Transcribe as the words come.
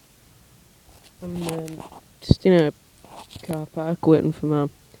I'm just in a car park waiting for my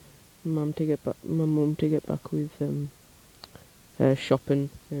mum to get back. My mum to get back with her shopping,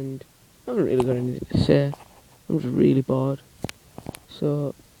 and I haven't really got anything to say. I'm just really bored,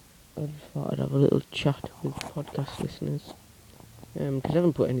 so I just thought I'd have a little chat with podcast listeners. Because I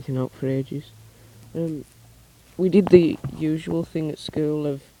haven't put anything out for ages. We did the usual thing at school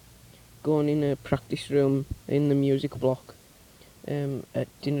of going in a practice room in the music block at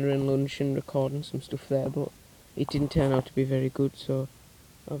dinner and lunch and recording some stuff there, but it didn't turn out to be very good, so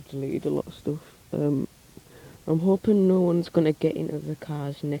I've deleted a lot of stuff. I'm hoping no one's going to get into the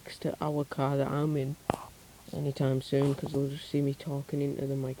cars next to our car that I'm in anytime soon, because they'll just see me talking into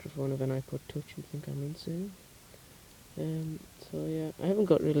the microphone of an iPod Touch and think I'm insane. So yeah, I haven't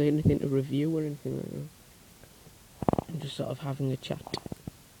got really anything to review or anything like that. I'm just sort of having a chat.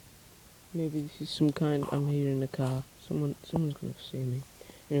 Maybe this is some kind. I'm here in the car. Someone's gonna see me.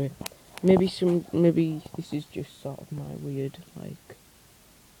 Anyway, maybe this is just sort of my weird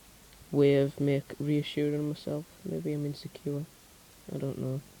way of reassuring myself. Maybe I'm insecure. I don't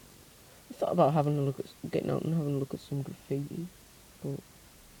know. I thought about getting out and having a look at some graffiti, but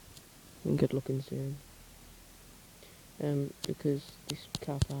I'm good looking soon. Because this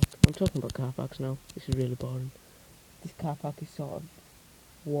car park. I'm talking about car parks now. This is really boring. This car park is sort of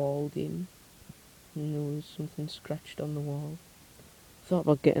walled in, and there was something scratched on the wall. Thought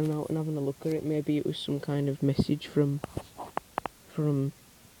about getting out and having a look at it. Maybe it was some kind of message from some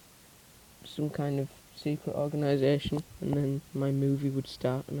kind of secret organisation, and then my movie would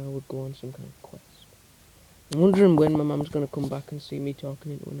start and I would go on some kind of quest. I'm wondering when my mum's going to come back and see me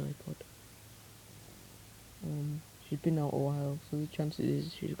talking into an iPod. She's been out a while, so the chances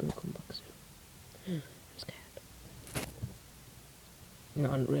is she's going to come back soon. I'm scared.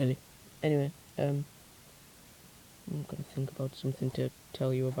 Not really. Anyway, I'm going to think about something to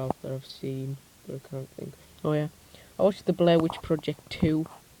tell you about that I've seen, but I can't think. Oh yeah, I watched the Blair Witch Project 2,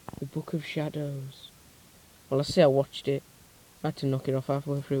 The Book of Shadows. Well, I say I watched it. I had to knock it off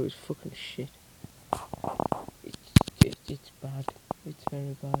halfway through. It was fucking shit. It's bad. It's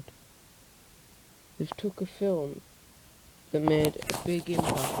very bad. They've took a film that made a big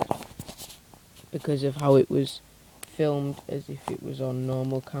impact because of how it was filmed as if it was on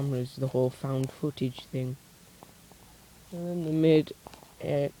normal cameras, the whole found footage thing. And then they made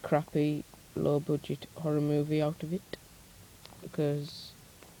a crappy, low-budget horror movie out of it. Because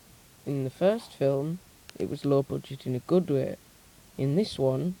in the first film, it was low-budget in a good way. In this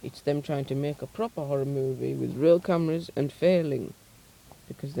one, it's them trying to make a proper horror movie with real cameras and failing.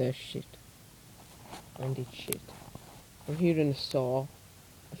 Because they're shit. And it's shit. I'm hearing a saw.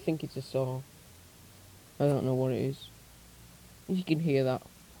 I think it's a saw. I don't know what it is. If you can hear that,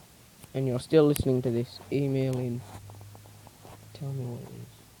 and you're still listening to this, email in. Tell me what it is.